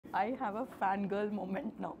I have a fangirl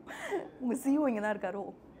moment now. உங்க CEO இங்க தான் இருக்காரோ.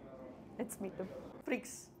 Let's meet him.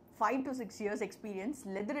 Freaks. 5 to 6 years experience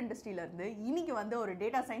leather industryல இருந்து இன்னைக்கு வந்து ஒரு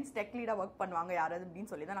data science tech lead work பண்ணுவாங்க யாராவது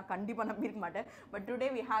அப்படினு சொல்லி தான் நான் கண்டிப்பா நம்பியிருக்க மாட்டேன். But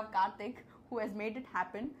today we have Karthik who has made it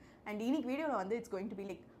happen and இன்னைக்கு வீடியோல வந்து it's going to be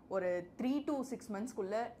like ஒரு 3 to 6 months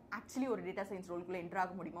குள்ள actually ஒரு data science ரோல்க்குள்ள என்டர்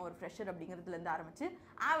ஆக முடியுமா ஒரு ஃப்ரெஷர் அப்படிங்கிறதுல இருந்து ஆரம்பிச்சு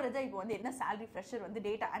ஆவரேஜா இப்போ வந்து என்ன salary ஃப்ரெஷர் வந்து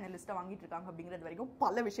data analyst வாங்கிட்டு இருக்காங்க அப்படிங்கிறது வரைக்கும்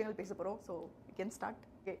பல விஷயங்கள் பேச போறோம். So we can start.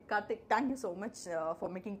 Okay, Karthik, thank you so much for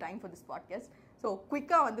making time for this podcast. So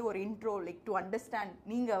குயிக்கா வந்து ஒரு இன்ட்ரோ லைக் டு அண்டர்ஸ்டாண்ட்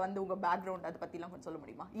நீங்க வந்து உங்க பேக்ரவுண்ட் அதை பத்திலாம் கொஞ்சம் சொல்ல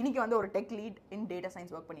முடியுமா? இன்னைக்கு வந்து ஒரு டெக் லீட் இன் டேட்டா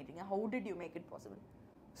சயின்ஸ் ஒர்க் பண்ணிட்டீங்க. How did you make it possible?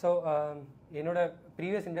 So என்னோட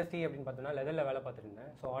ப்ரீவியஸ் இண்டஸ்ட்ரி அப்படின்னு பார்த்தோன்னா லெதரில் வேலை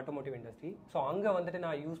பார்த்துருந்தேன். So automotive industry. ஸோ அங்கே வந்துட்டு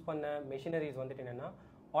நான் யூஸ் பண்ண மெஷினரிஸ் வந்துட்டு என்னென்னா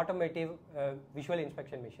ஆட்டோமேட்டிவ் விஷுவல்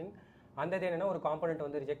இன்ஸ்பெக்ஷன் மிஷின். அந்த இது என்னென்னா ஒரு காம்பனண்ட்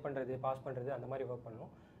வந்து ரிஜெக்ட் பண்ணுறது பாஸ் பண்ணுறது அந்த மாதிரி ஒர்க்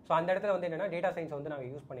பண்ணோம். ஸோ அந்த இடத்துல வந்து என்னென்னா டேட்டா சயின்ஸ் வந்து நாங்கள்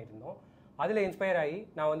யூஸ் பண்ணிட்டு இருந்தோம். அதில் இன்ஸ்பயர் ஆகி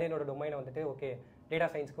நான் வந்து என்னோட டொமைனை வந்துட்டு ஓகே டேட்டா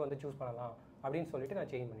சயின்ஸ்க்கு வந்து சூஸ் பண்ணலாம் அப்படின்னு சொல்லிட்டு நான்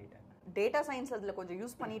சேஞ்ச் பண்ணிட்டேன். டேட்டா சயின்ஸ் அதில் கொஞ்சம்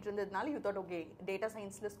யூஸ் பண்ணிட்டு இருந்ததுனால யூ தாட் ஓகே டேட்டா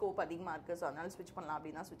சயின்ஸில் ஸ்கோப் அதிகமாக இருக்குது ஸோ அதனால ஸ்விட்ச் பண்ணலாம்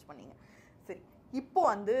அப்படின்னு தான் ஸ்விட்ச் பண்ணீங்க. சரி, இப்போ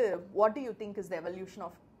வந்து what to you think is the evolution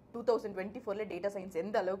of 2024ல data science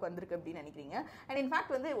எந்த அளவுக்கு வந்திருக்கு அப்படின்னு நினைக்கிறீங்க? அண்ட்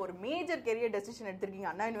இன்ஃபேக்ட் வந்து ஒரு மேஜர் கெரியர் டெசிஷன் எடுத்திருக்கீங்க.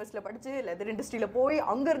 அண்ணா யூனிவர்சிட்டியில் படிச்சு லெதர் இண்டஸ்ட்ரியில் போய்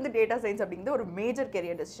அங்கேருந்து டேட்டா சயின்ஸ் அப்படிங்கிறது ஒரு மேஜர்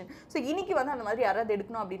கெரியர் டெசிஷன். ஸோ இன்னைக்கு வந்து அந்த மாதிரி யாராவது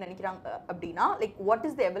எடுக்கணும் அப்படின்னு நினைக்கிறாங்க அப்படின்னா like what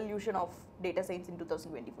is the evolution of data science in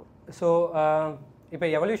 2024? So இப்போ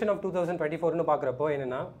எவல்யூஷன் ஆஃப் 2024னு பார்க்குறப்போ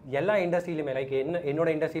என்னென்னா எல்லா இண்டஸ்ட்ரியிலுமே லைக் என்னோட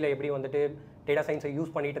இண்டஸ்ட்ரியில் எப்படி வந்துட்டு டேட்டா சயின்ஸை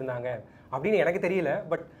யூஸ் பண்ணிட்டு இருந்தாங்க அப்படின்னு எனக்கு தெரியல.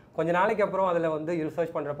 பட் கொஞ்ச நாளைக்கு அப்புறம் அதில் வந்து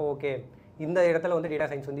ரிசர்ச் பண்ணுறப்போ ஓகே இந்த இடத்துல வந்து டேட்டா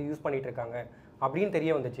சயின்ஸ் வந்து யூஸ் பண்ணிட்டு இருக்காங்க அப்படின்னு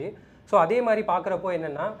தெரிய வந்துச்சு. ஸோ அதே மாதிரி பார்க்குறப்போ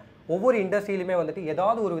என்னென்னா ஒவ்வொரு இண்டஸ்ட்ரியிலுமே வந்துட்டு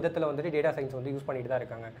ஏதாவது ஒரு விதத்தில் வந்துட்டு டேட்டா சயின்ஸ் வந்து யூஸ் பண்ணிட்டு தான்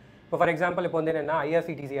இருக்காங்க. இப்போ ஃபார் எக்ஸாம்பிள் இப்போ வந்து என்னென்னா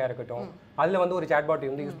ஐஆர்சிடிசியாக இருக்கட்டும், அதில் வந்து ஒரு சாட்பாட்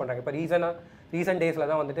வந்து யூஸ் பண்ணுறாங்க. இப்போ ரீசன்ட் டேஸில்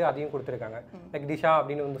தான் வந்துட்டு அதையும் கொடுத்துருக்காங்க லைக் டிஷா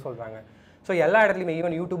அப்படின்னு வந்து சொல்கிறாங்க. ஸோ எல்லா இடத்துலையுமே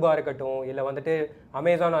ஈவன் யூடியூபாக இருக்கட்டும் இல்லை வந்துட்டு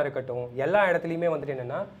அமேசானாக இருக்கட்டும் எல்லா இடத்துலையுமே வந்துட்டு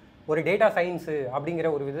என்னென்னா ஒரு டேட்டா சயின்ஸு அப்படிங்கிற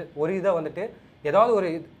ஒரு இதை வந்துட்டு ஏதாவது ஒரு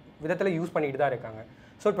விதத்தில் யூஸ் பண்ணிட்டு தான் இருக்காங்க.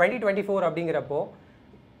 ஸோ 2024 அப்படிங்கிறப்போ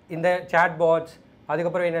இந்த சாட்பாட்ஸ்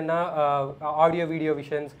அதுக்கப்புறம் என்னென்னா ஆடியோ வீடியோ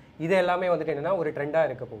விஷன்ஸ் இது எல்லாமே வந்துட்டு என்னென்னா ஒரு ட்ரெண்டாக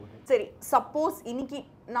இருக்க போகுது. சரி, சப்போஸ் இன்னைக்கு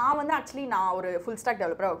நான் வந்து ஆக்சுவலி நான் ஒரு ஃபுல் ஸ்டாக்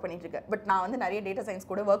டெவலப்பராக ஒர்க் பண்ணிட்டு இருக்கேன். பட் நான் வந்து நிறைய டேட்டா சயின்ஸ்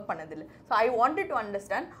கூட ஒர்க் பண்ணதில்லை. So I wanted to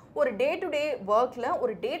understand ஒரு டே டு டே ஒர்க்கில்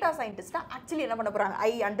ஒரு டேட்டா சயின்டிஸ்ட்டாக ஆக்சுவலி என்ன பண்ண போகிறாங்க.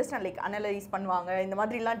 ஐ அண்டர்ஸ்டாண்ட் லைக் அனலைஸ் பண்ணுவாங்க இந்த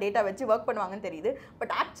மாதிரிலாம் டேட்டா வச்சு ஒர்க் பண்ணுவாங்கன்னு தெரியுது.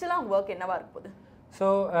 பட் ஆக்சுவலாக அவங்க ஒர்க் என்னவா இருக்க போகுது? ஸோ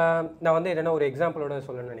நான் வந்து என்னென்னா ஒரு எக்ஸாம்பிளோட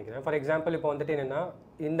சொல்லணும்னு நினைக்கிறேன். ஃபார் எக்ஸாம்பிள் இப்போ வந்துட்டு என்னென்னா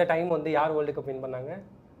இந்த டைம் வந்து யார் வேர்ல்டு கப் வின் பண்ணாங்க?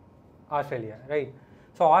 Australia, right?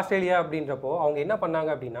 ஸோ ஆஸ்திரேலியா அப்படின்றப்போ அவங்க என்ன பண்ணாங்க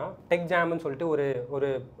அப்படின்னா டெக் ஜாம்னு சொல்லிட்டு ஒரு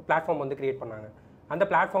பிளாட்ஃபார்ம் வந்து கிரியேட் பண்ணாங்க. அந்த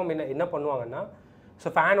பிளாட்ஃபார்ம் என்ன பண்ணுவாங்கன்னா ஸோ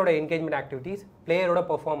ஃபேனோட என்கேஜ்மெண்ட் ஆக்டிவிட்டீஸ் பிளேயரோட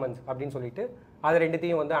பெர்ஃபார்மன்ஸ் அப்படின்னு சொல்லிட்டு அதை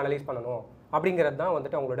ரெண்டுத்தையும் வந்து அனலைஸ் பண்ணணும் அப்படிங்கிறது தான்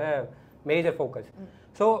வந்துட்டு அவங்களோட major focus.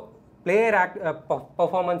 So player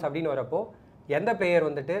performance அப்படின்னு வரப்போ எந்த பிளேயர்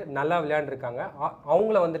வந்துட்டு நல்லா விளையாண்டுருக்காங்க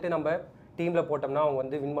அவங்கள வந்துட்டு நம்ம டீமில் போட்டோம்னா அவங்க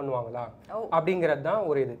வந்து வின் பண்ணுவாங்களா அப்படிங்கிறது தான்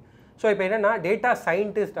ஒரு இது. ஸோ இப்போ என்னென்னா டேட்டா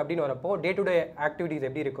சயின்டிஸ்ட் அப்படின்னு வரப்போ டே டு டே ஆக்டிவிட்டீஸ்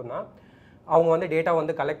எப்படி இருக்குன்னா அவங்க வந்து டேட்டா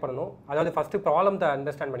வந்து கலெக்ட் பண்ணணும். அதாவது ஃபஸ்ட்டு ப்ராப்ளத்தை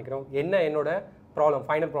அண்டர்ஸ்டாண்ட் பண்ணிக்கணும். என்ன என்னோட problem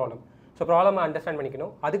final problem. So ப்ராப்ளமை understand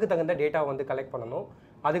பண்ணிக்கணும். அதுக்கு தகுந்த டேட்டா வந்து கலெக்ட் பண்ணணும்.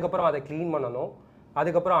 அதுக்கப்புறம் அதை க்ளீன் பண்ணணும்.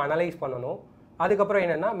 அதுக்கப்புறம் அனலைஸ் பண்ணணும். அதுக்கப்புறம்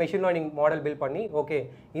என்னென்னா மெஷின் லேர்னிங் மாடல் பில்ட் பண்ணி ஓகே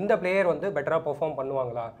இந்த பிளேயர் வந்து பெட்டராக பெர்ஃபார்ம்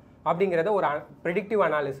பண்ணுவாங்களா அப்படிங்கிறத ஒரு ப்ரெடிக்டிவ்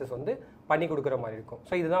அனாலிசிஸ் வந்து பண்ணி கொடுக்குற மாதிரி இருக்கும்.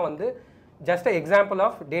 ஸோ இதுதான் வந்து just example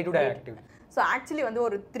of day to day activity. So actually வந்து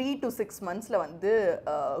ஒரு 3 to 6 months வந்து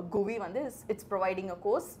GUVI வந்து it's providing a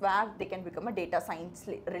course where they can become a data science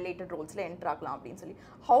related ரோல்ஸில் enter ஆகலாம் அப்படின்னு சொல்லி.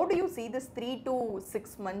 How to you see this 3 to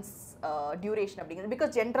 6 months duration அப்படிங்கிறது?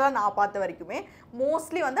 Because ஜென்ரலாக நான் பார்த்த வரைக்குமே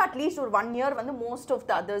மோஸ்ட்லி வந்து அட்லீஸ்ட் ஒரு 1 year வந்து most of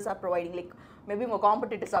the others are providing like maybe உங்கள்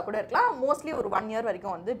காம்படிட்டர்ஸாக கூட இருக்கலாம். மோஸ்ட்லி ஒரு 1 year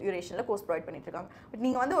வரைக்கும் வந்து டியூரேஷனில் கோர்ஸ் ப்ரொவைட் பண்ணிட்டு இருக்காங்க. பட்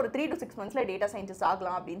நீங்கள் வந்து ஒரு 3 to 6 monthsல டேட்டா சயின்டிஸ்ட்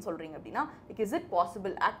ஆகலாம் அப்படின்னு சொல்கிறீங்க அப்படின்னா like is it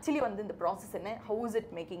possible? Actually வந்து இந்த ப்ராசஸ் என்ன? How is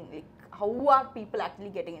it making like how are people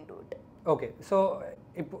actually getting into it? Okay, so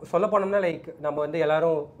இப்போ சொல்ல போனோம்னா லைக் நம்ம வந்து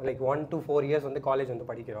எல்லாரும் லைக் 1 to 4 years வந்து காலேஜ் வந்து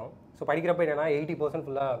படிக்கிறோம். ஸோ படிக்கிறப்ப என்னென்னா 80%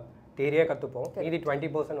 ஃபுல்லாக தேரியாக கற்றுப்போம். மீதி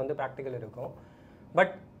 20% வந்து ப்ராக்டிக்கல் இருக்கும்.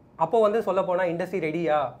 பட் அப்போ வந்து சொல்ல போனால் இண்டஸ்ட்ரி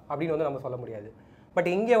ரெடியா அப்படின்னு வந்து நம்ம சொல்ல முடியாது. பட்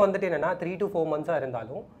இங்கே வந்துட்டு என்னென்னா 3 to 4 months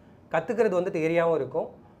இருந்தாலும் கற்றுக்கிறது வந்து தேரியாகவும் இருக்கும்.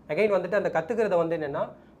 அகைன் வந்துட்டு அந்த கற்றுக்கிறத வந்து என்னென்னா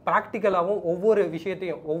ப்ராக்டிக்கலாகவும் ஒவ்வொரு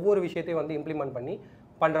விஷயத்தையும் வந்து இம்ப்ளிமெண்ட் பண்ணி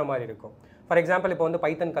பண்ணுற மாதிரி இருக்கும். ஃபார் எக்ஸாம்பிள் இப்போ வந்து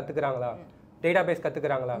பைத்தன் கற்றுக்குறாங்களா, டேட்டா பேஸ்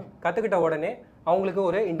கற்றுக்குறாங்களா, கற்றுக்கிட்ட உடனே அவங்களுக்கு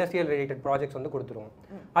ஒரு இண்டஸ்ட்ரியல் ரிலேட்டட் ப்ராஜெக்ட்ஸ் வந்து கொடுத்துருவோம்.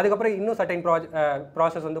 அதுக்கப்புறம் இன்னும் சர்டைன்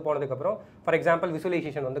ப்ராசஸ் வந்து போனதுக்கப்புறம் ஃபார் எக்ஸாம்பிள்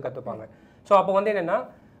விசுவலைசேஷன் வந்து கற்றுப்பாங்க. ஸோ அப்போ வந்து என்னென்னா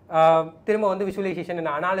திரும்ப வந்து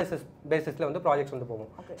விசுவலைசேஷன் அனாலிசிஸ் பேசிஸில் வந்து ப்ராஜெக்ட்ஸ் வந்து போகும்.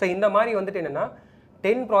 ஸோ இந்த மாதிரி வந்துட்டு என்னென்னா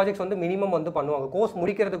 10 ப்ராஜெக்ட்ஸ் வந்து மினிமம் வந்து பண்ணுவாங்க. கோர்ஸ்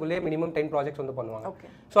முடிக்கிறதுக்குள்ளேயே மினிமம் 10 ப்ராஜெக்ட்ஸ் வந்து பண்ணுவாங்க. ஓகே.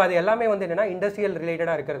 ஸோ அது எல்லாமே வந்து என்னன்னா இண்டஸ்ட்ரியல்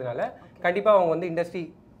ரிலேட்டடாக இருக்கிறதுனால கண்டிப்பாக அவங்க வந்து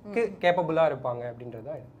இண்டஸ்ட்ரிக்கு கேப்பபிளாக இருப்பாங்க அப்படின்றது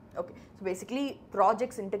தான். Okay. So basically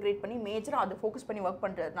projects integrate பண்ணி மேஜராக அதை ஃபோக்கஸ் பண்ணி ஒர்க்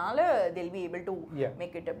பண்ணுறதுனால they'll be able to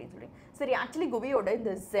make it அப்படின்னு சொல்கிறீங்க. சரி, ஆக்சுவலி குவியோட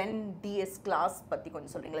இந்த Zen DS கிளாஸ் பற்றி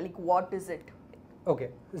கொஞ்சம் சொல்கிறீங்களா? Like what is it? Okay,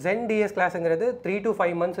 Zen DS கிளாஸுங்கிறது 3 to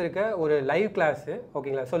 5 months இருக்க ஒரு லைவ் கிளாஸு.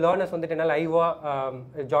 ஓகேங்களா? ஸோ லேர்னர்ஸ் வந்துட்டு என்ன லைவாக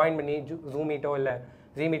ஜாயின் பண்ணி ஜூம் மீட்டோ இல்லை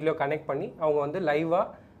ஜீமீட்லையோ கனெக்ட் பண்ணி அவங்க வந்து லைவாக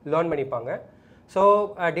லேர்ன் பண்ணிப்பாங்க. ஸோ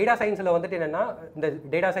டேட்டா சயின்ஸில் வந்துட்டு என்னென்னா இந்த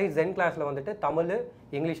டேட்டா சயின்ஸ் Zen கிளாஸில் வந்துட்டு தமிழ்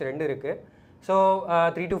இங்கிலீஷ் 2 இருக்குது. ஸோ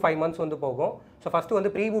 3 to 5 months வந்து போகும். ஸோ ஃபஸ்ட்டு வந்து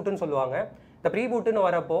ப்ரீ பூட்டுன்னு சொல்லுவாங்க. இந்த ப்ரீ பூட்டுன்னு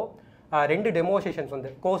வரப்போ 2 டெமோ செஷன்ஸ் வந்து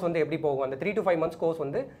கோர்ஸ் வந்து எப்படி போகும், அந்த 3 to 5 months கோர்ஸ்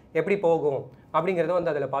வந்து எப்படி போகும் அப்படிங்கிறத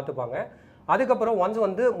வந்து அதில் பார்த்துப்பாங்க. அதுக்கப்புறம் ஒன்ஸ்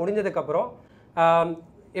வந்து முடிஞ்சதுக்கப்புறம்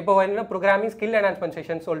இப்போ என்ன ப்ரோக்ராமிங் ஸ்கில் என்ஹான்ஸ்மெண்ட்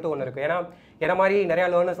செஷன் சொல்லிட்டு ஒன்று இருக்குது. ஏன்னா என்ன மாதிரி நிறையா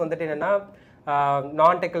லேர்னர்ஸ் வந்துட்டு என்னென்னா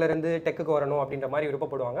நான் டெக்கிலேருந்து டெக்குக்கு வரணும் அப்படின்ற மாதிரி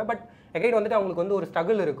விருப்பப்படுவாங்க. பட் எகைன் வந்துட்டு அவங்களுக்கு வந்து ஒரு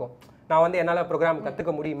ஸ்ட்ரகிள் இருக்கும். நான் வந்து என்னால் ப்ரோக்ராம்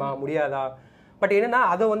கற்றுக்க முடியுமா முடியாதா, பட் என்னென்னா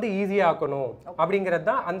அதை வந்து ஈஸியாக ஆக்கணும் அப்படிங்கிறது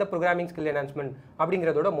தான் அந்த ப்ரோக்ராமிங் ஸ்கில் என்ஹான்ஸ்மெண்ட்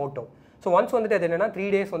அப்படிங்கிறதோட மோட்டோ. ஸோ ஒன்ஸ் வந்துட்டு அது என்னென்னா 3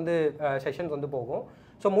 days வந்து செஷன்ஸ் வந்து போகும்.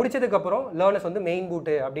 ஸோ முடிச்சதுக்கப்புறம் லேர்னர்ஸ் வந்து மெயின்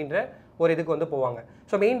பூட்டு அப்படின்ற ஒரு இதுக்கு வந்து போவாங்க.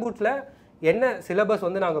 ஸோ மெயின் பூட்டில் என்ன சிலபஸ்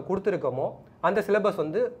வந்து நாங்கள் கொடுத்துருக்கோமோ அந்த சிலபஸ்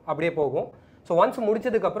வந்து அப்படியே போகும். ஸோ ஒன்ஸ்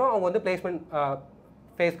முடிச்சதுக்கப்புறம் அவங்க வந்து பிளேஸ்மெண்ட்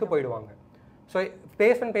ஃபேஸ்க்கு போயிடுவாங்க. ஸோ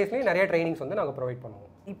பிளேஸ்மெண்ட் ஃபேஸ்லேயும் நிறைய ட்ரைனிங்ஸ் வந்து நாங்கள் ப்ரொவைட் பண்ணுவோம்.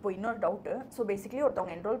 இப்போ இன்னொரு டவுட்டு. ஸோ பேசிக்கலி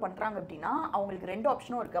ஒருத்தவங்க என்ரோல் பண்ணுறாங்க அப்படின்னா அவங்களுக்கு 2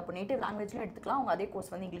 ஆப்ஷனும் இருக்குது. அப்போ நேட்டிவ் லாங்குவேஜ்லையும் எடுத்துக்கலாம், அவங்க அதே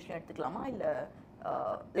கோர்ஸ் வந்து இங்கிலீஷ்லையும் எடுத்துக்கலாமா, இல்லை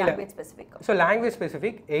language specific? So language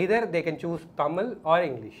specific either they can choose Tamil R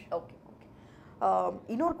English. Okay.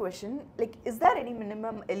 இன்னொரு question, like is there any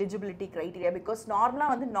minimum eligibility criteria? Because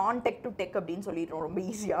நார்மலாக வந்து நான் டெக் டு டெக் அப்படின்னு சொல்லிடுறோம் ரொம்ப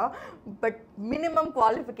ஈஸியாக. பட் மினிமம்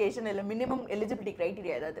குவாலிஃபிகேஷன் இல்லை மினிமம் எலிஜிபிலிட்டி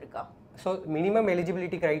க்ரைட்டீரியா ஏதாவது இருக்கா? ஸோ மினிமம்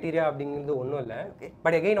எலிஜிபிலிட்டி க்ரைட்டீரியா அப்படிங்கிறது ஒன்றும் இல்லை.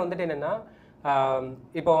 பட் எகெயின் வந்துட்டு என்னென்னா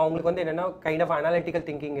இப்போ அவங்களுக்கு வந்து என்னென்னா கைண்ட் ஆஃப் அனாலிட்டிக்கல்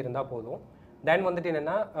திங்கிங் இருந்தால் போதும். தென் வந்துட்டு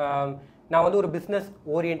என்னென்னா நான் வந்து ஒரு பிஸ்னஸ்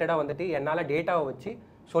ஓரியன்டாக வந்துட்டு என்னால் டேட்டாவை வச்சு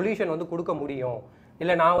சொல்யூஷன் வந்து கொடுக்க முடியும்,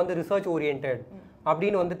 இல்லை நான் வந்து ரிசர்ச் ஓரியன்ட்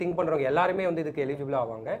அப்படின்னு வந்து திங்க் பண்ணுறவங்க எல்லாருமே வந்து இதுக்கு எலிஜிபிள்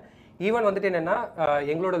ஆவாங்க. ஈவன் வந்துட்டு என்னென்னா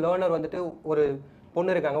எங்களோட லேர்னர் வந்துட்டு ஒரு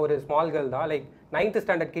பொண்ணு இருக்காங்க, ஒரு ஸ்மால் கேர்ள் தான், லைக் 9th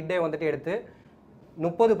standard கிட்டே வந்துட்டு எடுத்து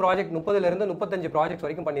 30 ப்ராஜெக்ட் 30லேருந்து 35 ப்ராஜெக்ட்ஸ்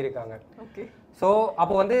வரைக்கும் பண்ணியிருக்காங்க. ஓகே. ஸோ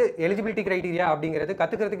அப்போ வந்து எலிஜிபிலிட்டி க்ரைட்டீரியா அப்படிங்கிறது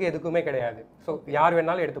கற்றுக்கிறதுக்கு எதுக்குமே கிடையாது. ஸோ யார்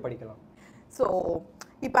வேணாலும் எடுத்து படிக்கலாம். ஸோ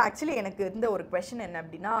இப்போ ஆக்சுவலி எனக்கு இருந்த ஒரு கொஷின் என்ன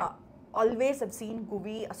அப்படின்னா, ஆல்வேஸ் ஹவ் சீன்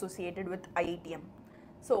குவி அசோசியேட்டட் வித் IIT-M.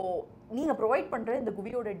 ஸோ நீங்கள் ப்ரொவைட் பண்ணுற இந்த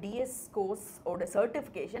குவியோட DS கோர்ஸோட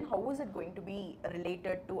certification how is it going to be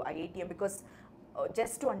related to IIT-M? Because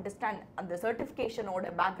just to understand அந்த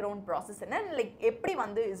சர்டிஃபிகேஷனோட பேக்ரவுண்ட் ப்ராசஸ் என்ன, லைக் எப்படி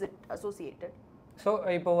வந்து இஸ் இட் அசோசியேட்டட்? ஸோ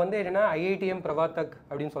இப்போ வந்து என்னென்னா IIT-M Pravartak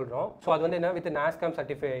அப்படின்னு சொல்கிறோம். ஸோ அது வந்து என்ன வித் NASSCOM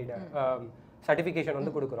சர்டிஃபிகேஷன்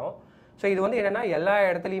வந்து கொடுக்குறோம். ஸோ இது வந்து என்னென்னா எல்லா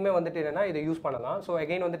இடத்துலையுமே வந்துட்டு என்னென்னா இதை யூஸ் பண்ணலாம். ஸோ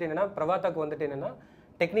அகைன் வந்துட்டு என்னென்னா Pravartak வந்துட்டு என்னென்னா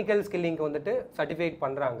டெக்னிக்கல் ஸ்கில்லிங்க்கு வந்துட்டு சர்டிஃபிகேட்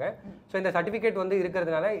பண்ணுறாங்க. ஸோ இந்த சர்டிஃபிகேட் வந்து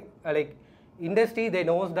இருக்கிறதுனால like industry they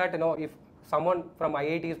knows that if someone from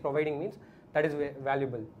IIT is providing means that is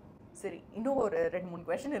valuable. சரி, இன்னும் ஒரு 2-3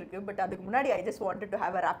 கொஷின் இருக்குது. பட் அதுக்கு முன்னாடி I just wanted to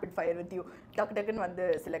have a rapid fire with you. டக்குன்னு வந்து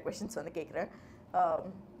சில கொஷின்ஸ் வந்து கேட்குறேன்.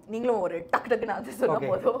 நீங்களும் ஒரு டக்குன்னு அது சொல்லும்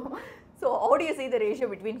போதும். So how do you see the ratio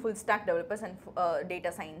between full stack developers and data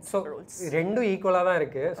science roles? ரெண்டும் ஈக்குவலாக தான்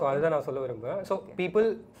இருக்குது. ஸோ அதுதான் நான் சொல்ல விரும்புகிறேன். So people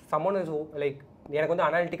someone is like எனக்கு வந்து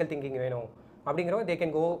அனாலிட்டிக்கல் திங்கிங் வேணும் அப்படிங்கிறவங்க they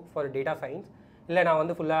can go for data science, இல்லை நான்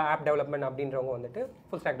வந்து ஃபுல்லாக ஆப் டெவலப்மெண்ட் அப்படின்றவங்க வந்துட்டு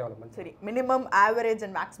ஃபுல் ஸ்டாக் டெவலப்மெண்ட். சரி, minimum average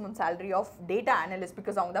and maximum salary of data analyst,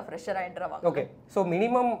 because அவங்க தான் ஃப்ரெஷராக என்றவாங்க. ஓகே. ஸோ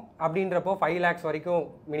மினிமம் அப்படின்றப்போ 5 lakhs வரைக்கும்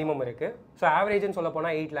மினிமம் இருக்குது. ஸோ ஆவரேஜ்னு சொல்ல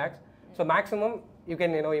போனால் 8 lakhs. So maximum you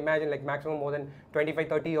can imagine like maximum more then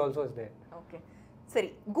 25-30 also is there. Okay. சரி,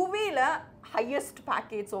 குவியில் highest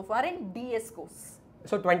package so for in DS course?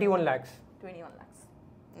 So 21 lakhs. 21 lakhs.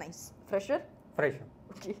 Nice. Fresher? Fresher.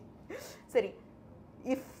 Okay. சரி,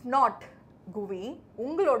 if not குவி,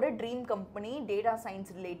 உங்களோட dream company data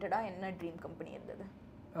science ரிலேட்டடாக என்ன dream company இருந்தது?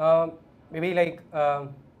 Maybe like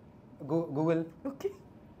Google. Okay,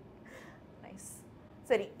 nice.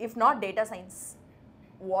 சரி, if not data science,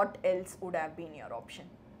 what else would have been your option?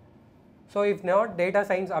 So if not data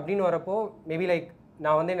science அப்படின்னு வரப்போ maybe like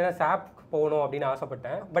நான் வந்து என்னென்னா SAP போகணும் அப்படின்னு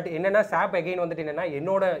ஆசைப்பட்டேன். பட் என்னென்னா SAP அகெயின் வந்துட்டு என்னென்னா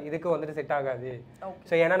என்னோட இதுக்கு வந்துட்டு செட் ஆகாது.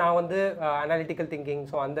 ஸோ ஏன்னா நான் வந்து அனாலிட்டிக்கல் திங்கிங்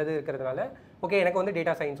ஸோ அந்த இது இருக்கிறதுனால ஓகே எனக்கு வந்து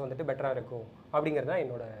டேட்டா சயின்ஸ் வந்துட்டு பெட்டராக இருக்கும் அப்படிங்கிறது தான்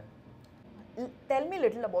என்னோட. Tell me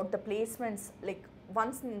little about the placements, like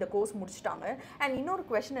once இந்த கோர்ஸ் முடிச்சிட்டாங்க. அண்ட் இன்னொரு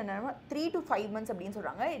கொஸ்டின் என்னன்னா 3 to 5 months அப்படின்னு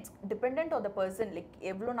சொல்கிறாங்க. It's depend on the person, like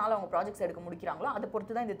எவ்வளோ நாள் அவங்க ப்ராஜெக்ட்ஸ் எடுக்க முடிக்கிறாங்களோ அதை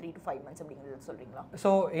பொறுத்து தான் இந்த 3 to 5 months அப்படிங்கிறது சொல்கிறீங்களா?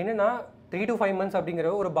 ஸோ என்னன்னா 3 to 5 months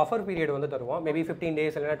அப்படிங்கிற ஒரு பஃபர் பீரியட் வந்து தருவோம். மேபி 15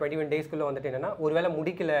 days இல்லைனா 21 daysக்குள்ளே வந்துட்டு என்னன்னா ஒரு வேளை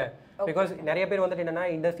முடிக்கல, பிகாஸ் நிறைய பேர் வந்துட்டு என்னன்னா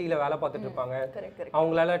இண்டஸ்ட்ரியில் வேலை பார்த்துட்டு இருப்பாங்க,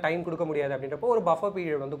 அவங்களால டைம் கொடுக்க முடியாது அப்படின்றப்போ ஒரு பஃபர்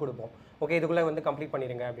பீரியட் வந்து கொடுப்போம். ஓகே, இதுக்குள்ளே வந்து கம்ப்ளீட்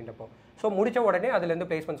பண்ணிடுங்க அப்படின்றப்போ. ஸோ முடித்த உடனே அதுலேருந்து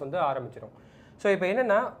பிளேஸ்மெண்ட்ஸ் வந்து ஆரம்பிச்சிடும். ஸோ இப்போ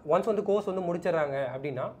என்னென்னா ஒன்ஸ் வந்து கோர்ஸ் வந்து முடிச்சிடறாங்க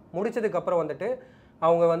அப்படின்னா முடிச்சதுக்கப்புறம் வந்துட்டு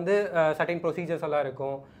அவங்க வந்து சர்டைன் ப்ரொசீஜர்ஸ் எல்லாம்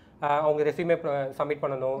இருக்கும். அவங்க ரெஸ்யூமே சப்மிட்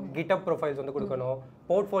பண்ணணும், கிட்டப் ப்ரொஃபைல்ஸ் வந்து கொடுக்கணும்,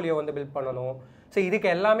 போர்ட்ஃபோலியோ வந்து பில்ட் பண்ணணும். ஸோ இதுக்கு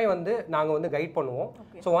எல்லாமே வந்து நாங்கள் வந்து கைட் பண்ணுவோம்.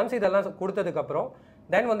 ஸோ ஒன்ஸ் இதெல்லாம் கொடுத்ததுக்கப்புறம்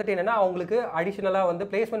தென் வந்துட்டு என்னென்னா அவங்களுக்கு அடிஷ்னலாக வந்து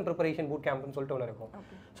பிளேஸ்மெண்ட் ப்ரிப்பரேஷன் பூட் கேம்ப்னு சொல்லிட்டு ஒன்று இருக்கும்.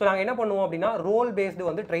 ஸோ நாங்கள் என்ன பண்ணுவோம் அப்படின்னா ரோல் பேஸ்டு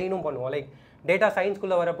வந்து ட்ரெயினும் பண்ணுவோம். லைக் டேட்டா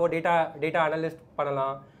சயின்ஸ்குள்ளே வரப்போ டேட்டா அனலிஸ்ட்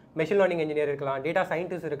பண்ணலாம், மெஷின் லேர்னிங் இன்ஜினியர் இருக்கலாம், டேட்டா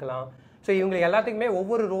சயின்டிஸ்ட் இருக்கலாம். ஸோ இவங்களுக்கு எல்லாத்துக்குமே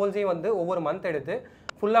ஒவ்வொரு ரோல்ஸையும் வந்து ஒவ்வொரு மந்த் எடுத்து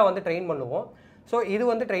ஃபுல்லாக வந்து ட்ரெயின் பண்ணுவோம். ஸோ இது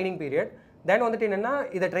வந்து ட்ரைனிங் பீரியட். தென் வந்துட்டு என்னென்னா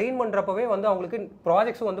இதை ட்ரெயின் பண்ணுறப்பவே வந்து அவங்களுக்கு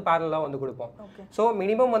ப்ராஜெக்ட்ஸும் வந்து பேரலாக வந்து கொடுப்போம். ஸோ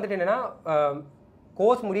மினிமம் வந்துட்டு என்னென்னா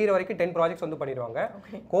கோர்ஸ் முடிகிற வரைக்கும் 10 ப்ராஜெக்ட்ஸ் வந்து பண்ணிடுவாங்க.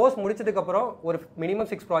 கோர்ஸ் முடிச்சதுக்கப்புறம் ஒரு மினிமம்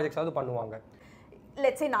 6 ப்ராஜெக்ட்ஸாவது பண்ணுவாங்க.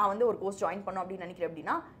 லெட்ஸே நான் வந்து ஒரு கோர்ஸ் ஜாயின் பண்ணோம் அப்படின்னு நினைக்கிறேன்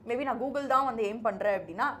அப்படின்னா, மேபி நான் கூகுள் தான் வந்து எய்ம் பண்ணுறேன்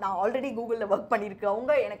அப்படின்னா, நான் ஆல்ரெடி கூகுளில் ஒர்க்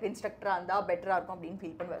பண்ணியிருக்கவங்க எனக்கு இன்ஸ்ட்ரக்டராக இருந்தால் பெட்டராக இருக்கும் அப்படின்னு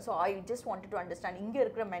ஃபீல் பண்ணுவேன். So I just wanted to understand இங்கே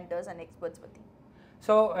இருக்கிற மென்டர்ஸ் அண்ட் எக்ஸ்பர்ட்ஸ் பற்றி.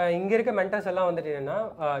 ஸோ இங்கே இருக்க மென்டர்ஸ் எல்லாம் வந்துட்டு என்னென்னா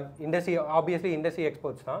ஆப்வியஸ்லி இண்டஸ்ட்ரி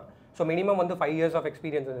எக்ஸ்பர்ட்ஸ் தான். ஸோ மினிமம் வந்து 5 years ஆஃப்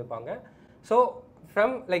எக்ஸ்பீரியன்ஸ் இருப்பாங்க. ஸோ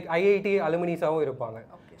ஃப்ரம் லைக் ஐஐடி அலுமினிஸாகவும் இருப்பாங்க.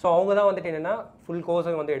 ஸோ அவங்க தான் வந்துட்டு என்னென்னா ஃபுல்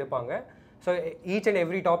கோர்ஸை வந்து எடுப்பாங்க. So each and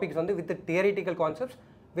every topics வந்து with theoretical concepts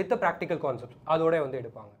with practical concepts அதோட வந்து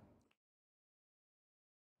எடுப்பாங்க.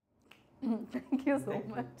 Thank you so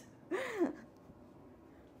much.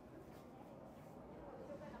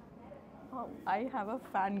 I have a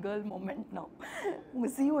fangirl moment now. உங்க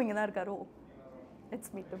CEO இங்க தான் இருக்காரோ? Let's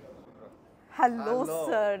meet him. Hello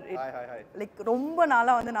sir. Hi. Like ரொம்ப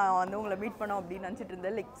நாளா வந்து நான் வந்து உங்களை மீட் பண்ணோம் அப்படின்னு நினைச்சிட்டு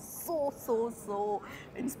இருந்தேன். Like so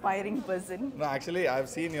inspiring person. No, actually I have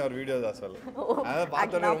seen your videos as well. அத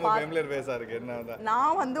பார்த்தோனே ரொம்ப familiar face-ஆ இருக்கு. என்ன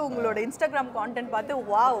நான் வந்து உங்களோட Instagram content பார்த்து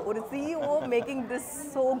wow, ஒரு CEO making this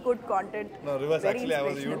so good content. No, reverse, actually I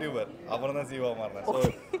was a YouTuber. அப்புறம் தான் CEO மாறினேன். So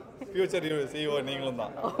future CEO நீங்களும்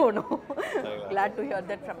தான். Oh no. Glad to hear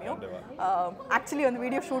that from you. Actually வந்து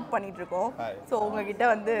வீடியோ ஷூட் பண்ணிட்டு இருக்கோம். So உங்ககிட்ட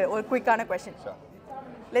வந்து ஒரு குயிக்கான क्वेश्चन.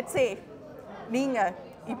 Let's say நீங்க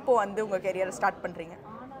இப்போ வந்து உங்க கரியரை ஸ்டார்ட் பண்றீங்க.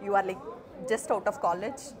 You are like just out of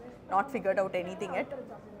college, not figured out anything yet.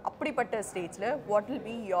 அப்படிப்பட்ட ஸ்டேஜ்ல what will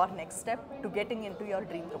be your next step to getting into your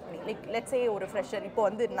dream company? Like let's say ஒரு fresher இப்போ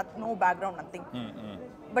வந்து no background, nothing.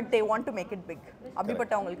 But they want to make it big.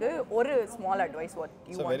 அப்படிப்பட்டவங்களுக்கு ஒரு small advice what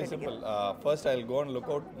you want to give? So very simple. First I'll go and look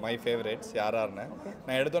out my favorites யாரார்னு.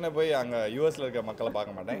 நான் எடுத்தோனே போய் அங்க யூஎஸ்ல இருக்க மக்களை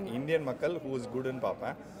பார்க்க மாட்டேன். இந்தியன் மக்கள் who is good ன்னு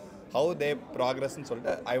பார்ப்பேன். How they progress and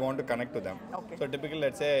சொல்லிட்டு I want to connect to them. So typically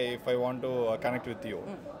let's say if I want to connect with you,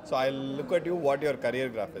 so I'll look at you what your career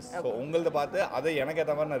graph is. So உங்களது பார்த்து அதை எனக்கு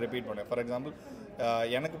ஏற்ற மாதிரி நான் repeat பண்ணுவேன். For example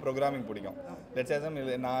எனக்கு programming பிடிக்கும். லெட்ஸ் சே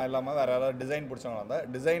நான் இல்லாமல் வேறு யாராவது டிசைன் பிடிச்சவங்க இருந்தால்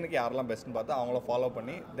டிசைனுக்கு யாரெல்லாம் பெஸ்ட்னு பார்த்து அவங்கள ஃபாலோ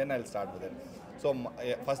பண்ணி தென் I'll start with it. So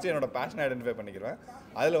first என்னோட பேஷனை ஐடென்டிஃபை பண்ணிக்கிறேன்.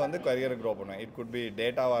 அதில் வந்து கரியரை க்ரோ பண்ணுவேன். இட் குட் பி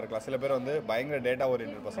டேட்டாவாக இருக்கலாம். சில பேர் வந்து பயங்கர டேட்டா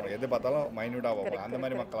ஓரியன்ட் பசங்க எது பார்த்தாலும் மைன்யூட்டாக பார்ப்பாங்க. அந்த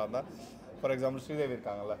மாதிரி மக்களாக இருந்தால் ஃபார் எக்ஸாம்பிள் ஸ்ரீதேவி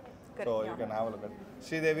இருக்காங்கல்ல. So you can have a look at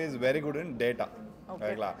Sridevi is very good in data.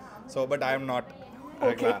 Okay. So but I am not.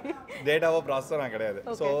 Okay. Data processor நான் கிடையாது.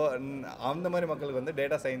 So அந்த மாதிரி மக்களுக்கு வந்து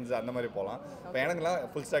டேட்டா சயின்ஸ் அந்த மாதிரி போகலாம். இப்போ எனக்குலாம்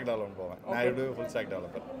ஃபுல் ஸ்டாக் டெவலப்மெண்ட் போவேன். நான் எப்படி ஃபுல் ஸ்டாக்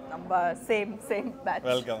டெவலப்பர். நம்ம சேம் பேட்ச்.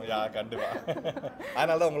 வெல்கம். யா கண்டிப்பா.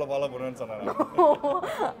 அதனால தான் உங்களை ஃபாலோ பண்ணுவேன்னு சொன்னேன்.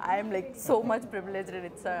 I am like so much privileged and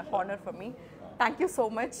it's a honor for me. Thank you so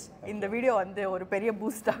much. இந்த வீடியோ வந்து ஒரு பெரிய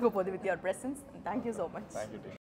பூஸ்ட் ஆக போகுது with your presence. Thank you so much. Thank you.